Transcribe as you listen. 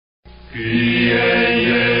Pie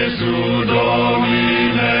Jesu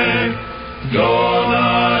Domine,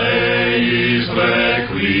 dona eis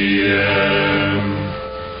requiem.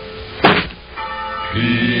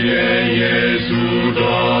 Pie Jesu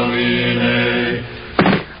Domine.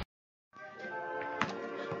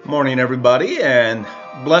 Morning, everybody, and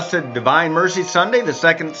blessed Divine Mercy Sunday, the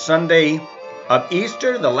second Sunday of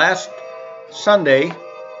Easter, the last Sunday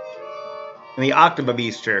in the octave of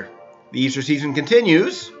Easter. The Easter season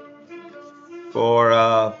continues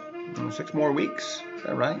for 6 more weeks. Is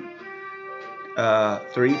that right?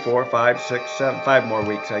 3, 4, 5, 6, 7, 5 more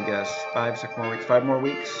weeks, I guess. 5, 6 more weeks, 5 more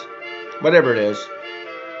weeks, whatever it is.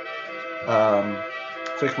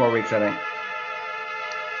 6 more weeks, I think.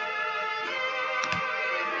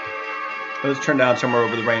 Let's turn down Somewhere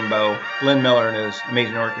Over the Rainbow. Glenn Miller and his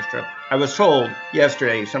amazing orchestra. I was told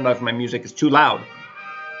yesterday sometimes my music is too loud.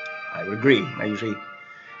 I would agree. I usually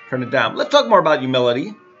turn it down. Let's talk more about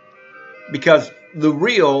humility, because the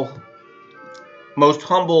real, most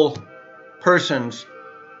humble persons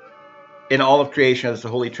in all of creation is the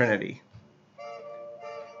Holy Trinity.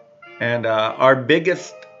 And our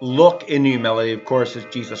biggest look in humility, of course, is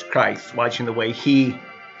Jesus Christ, watching the way he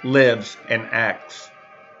lives and acts.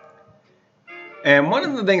 And one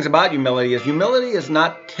of the things about humility is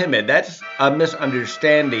not timid. That's a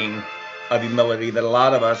misunderstanding of humility that a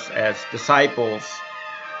lot of us as disciples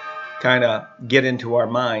kind of get into our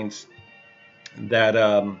minds, that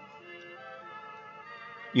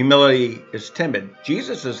humility is timid.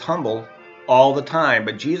 Jesus is humble all the time,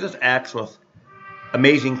 but Jesus acts with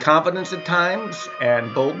amazing confidence at times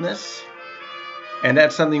and boldness. And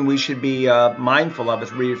that's something we should be mindful of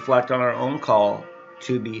as we reflect on our own call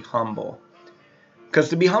to be humble. Because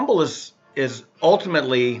to be humble is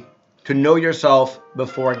ultimately to know yourself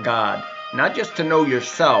before God. Not just to know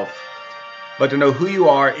yourself, but to know who you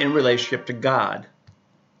are in relationship to God.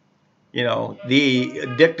 You know, the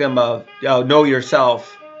dictum of know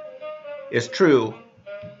yourself is true.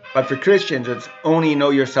 But for Christians, it's only know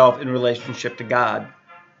yourself in relationship to God.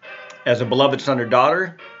 As a beloved son or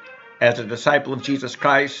daughter, as a disciple of Jesus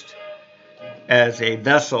Christ, as a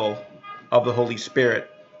vessel of the Holy Spirit.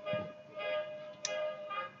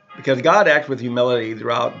 Because God acts with humility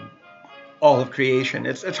throughout all of creation.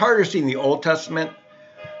 It's harder to see in the Old Testament,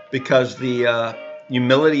 because the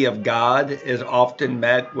humility of God is often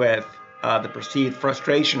met with the perceived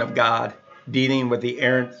frustration of God dealing with the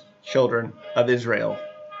errant children of Israel.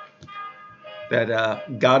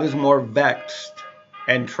 That God is more vexed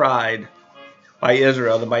and tried by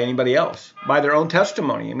Israel than by anybody else, by their own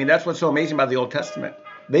testimony. I mean, that's what's so amazing about the Old Testament.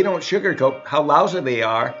 They don't sugarcoat how lousy they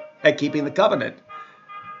are at keeping the covenant.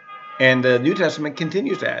 And the New Testament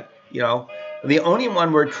continues that. You know, the only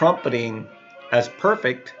one we're trumpeting as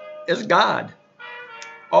perfect is God.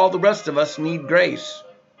 All the rest of us need grace.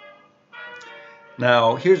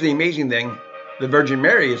 Now, here's the amazing thing. The Virgin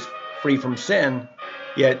Mary is free from sin,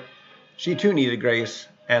 yet she too needed grace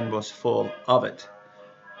and was full of it.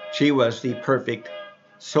 She was the perfect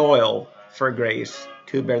soil for grace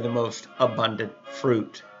to bear the most abundant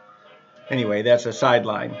fruit. Anyway, that's a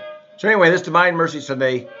sideline. So anyway, this Divine Mercy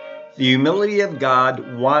Sunday, the humility of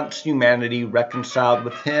God wants humanity reconciled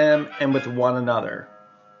with him and with one another,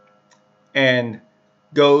 and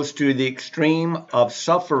goes to the extreme of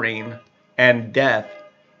suffering and death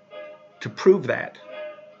to prove that.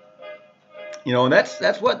 You know, and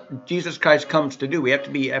that's what Jesus Christ comes to do. We have to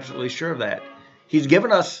be absolutely sure of that. He's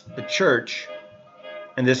given us the church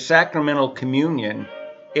and this sacramental communion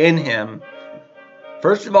in him,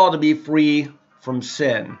 first of all, to be free from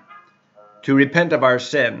sin, to repent of our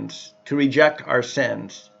sins, to reject our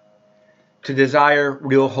sins, to desire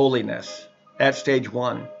real holiness. That's stage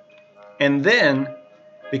one. And then,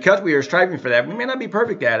 because we are striving for that, we may not be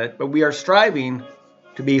perfect at it, but we are striving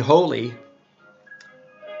to be holy,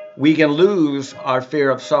 we can lose our fear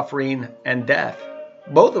of suffering and death,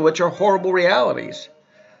 both of which are horrible realities.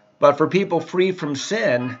 But for people free from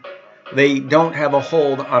sin, they don't have a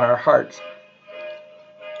hold on our hearts.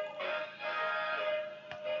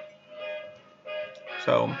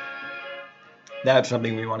 So that's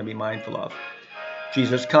something we want to be mindful of.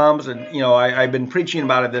 Jesus comes, and you know, I've been preaching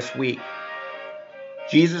about it this week.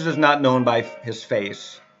 Jesus is not known by his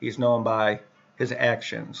face. He's known by his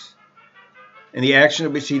actions. And the action that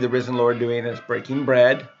we see the risen Lord doing is breaking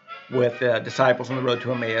bread with the disciples on the road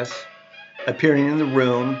to Emmaus, appearing in the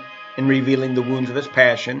room and revealing the wounds of his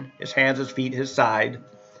passion, his hands, his feet, his side,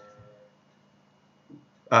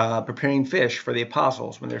 preparing fish for the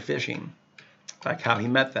apostles when they're fishing, like how he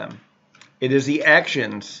met them. It is the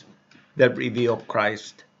actions that reveal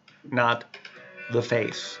Christ, not the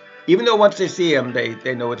face. Even though once they see him,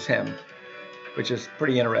 they know it's him. which is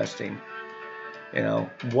pretty interesting. You know,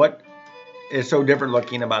 what is so different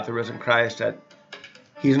looking about the risen Christ that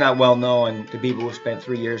he's not well known to people who spent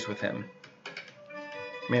 3 years with him?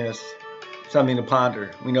 I mean, it's something to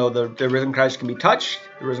ponder. We know the risen Christ can be touched.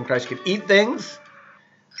 The risen Christ can eat things.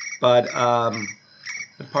 But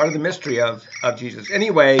part of the mystery of Jesus.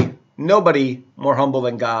 Anyway, nobody more humble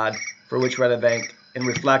than God, for which we ought to thank and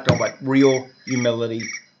reflect on what real humility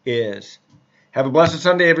is. Have a blessed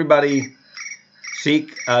Sunday, everybody.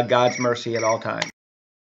 Seek God's mercy at all times.